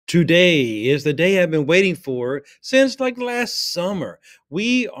Today is the day I've been waiting for since like last summer.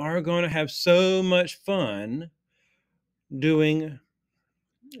 We are going to have so much fun doing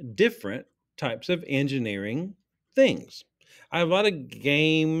different types of engineering things. I have a lot of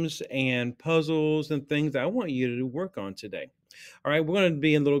games and puzzles and things that I want you to work on today. All right, we're going to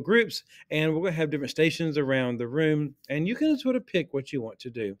be in little groups and we're going to have different stations around the room, and you can sort of pick what you want to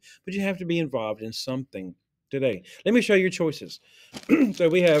do, but you have to be involved in something today. Let me show you your choices. So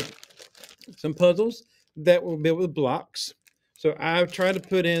we have some puzzles that will build with blocks. So I've tried to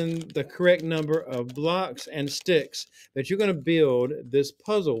put in the correct number of blocks and sticks that you're going to build this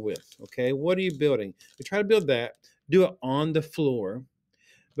puzzle with. Okay, what are you building? You try to build that, do it on the floor,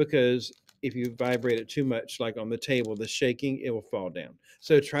 because if you vibrate it too much, like on the table, the shaking, it will fall down.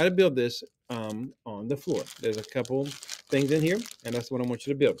 So try to build this on the floor. There's a couple things in here, and that's what I want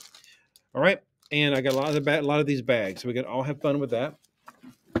you to build. All right, and I got a lot of these bags, so we can all have fun with that.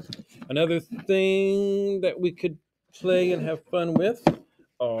 Another thing that we could play and have fun with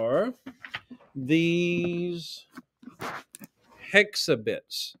are these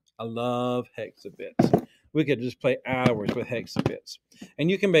hexabits. I love hexabits. We could just play hours with hexabits. And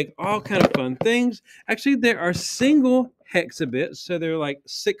you can make all kind of fun things. Actually, there are single hexabits, so they're like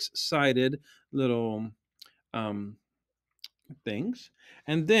six-sided little things.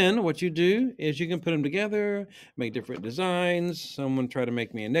 And then what you do is you can put them together, make different designs. Someone tried to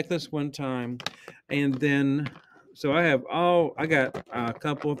make me a necklace one time. And then, so I got a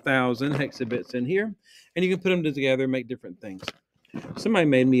couple thousand hexabits in here, and you can put them together, make different things. Somebody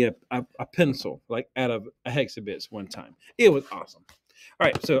made me a pencil, like out of a hexabits one time. It was awesome. All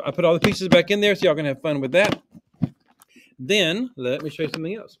right, so I put all the pieces back in there, so y'all can have fun with that. Then let me show you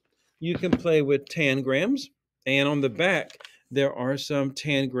something else. You can play with tangrams, and on the back there are some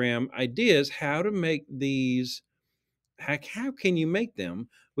tangram ideas how to make these. How can you make them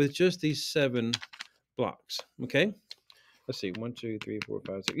with just these 7 blocks? Okay, let's see, 1, 2, 3, 4,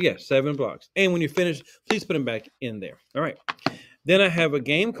 5, 6. Yeah, 7 blocks. And when you're finished, please put them back in there. All right. Then I have a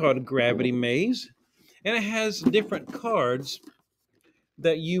game called Gravity Maze, and it has different cards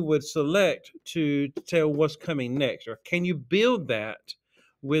that you would select to tell what's coming next, or can you build that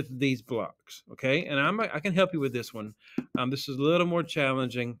with these blocks? Okay, and I can help you with this one. This is a little more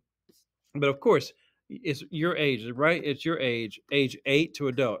challenging, but of course it's your age, right? It's your age 8 to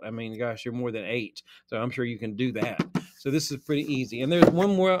adult. I mean, gosh, you're more than 8, so I'm sure you can do that. So this is pretty easy. And there's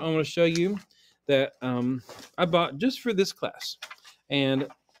one more I want to show you that I bought just for this class, and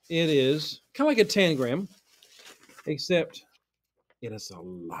it is kind of like a tangram, except it is a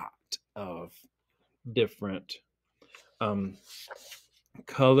lot of different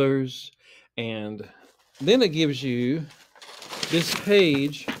colors. And then it gives you this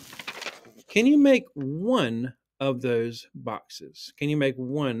page. Can you make one of those boxes? Can you make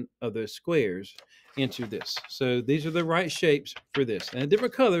one of those squares into this? So these are the right shapes for this, and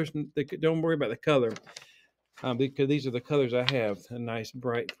different colors. Don't worry about the color because these are the colors I have, nice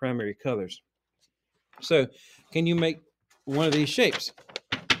bright primary colors. So can you make one of these shapes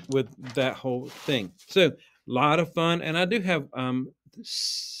with that whole thing? So a lot of fun. And I do have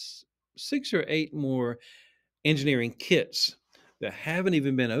 6 or 8 more engineering kits that haven't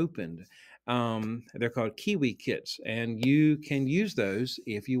even been opened. They're called Kiwi kits, and you can use those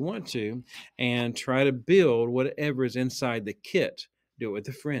if you want to and try to build whatever is inside the kit. Do it with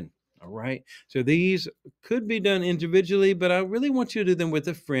a friend. All right. So these could be done individually, but I really want you to do them with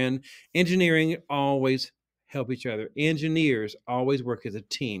a friend. Engineering always help each other. Engineers always work as a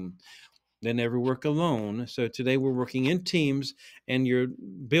team. They never work alone. So today we're working in teams, and you're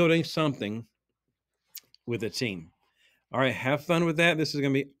building something with a team. All right, have fun with that. This is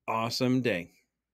going to be an awesome day.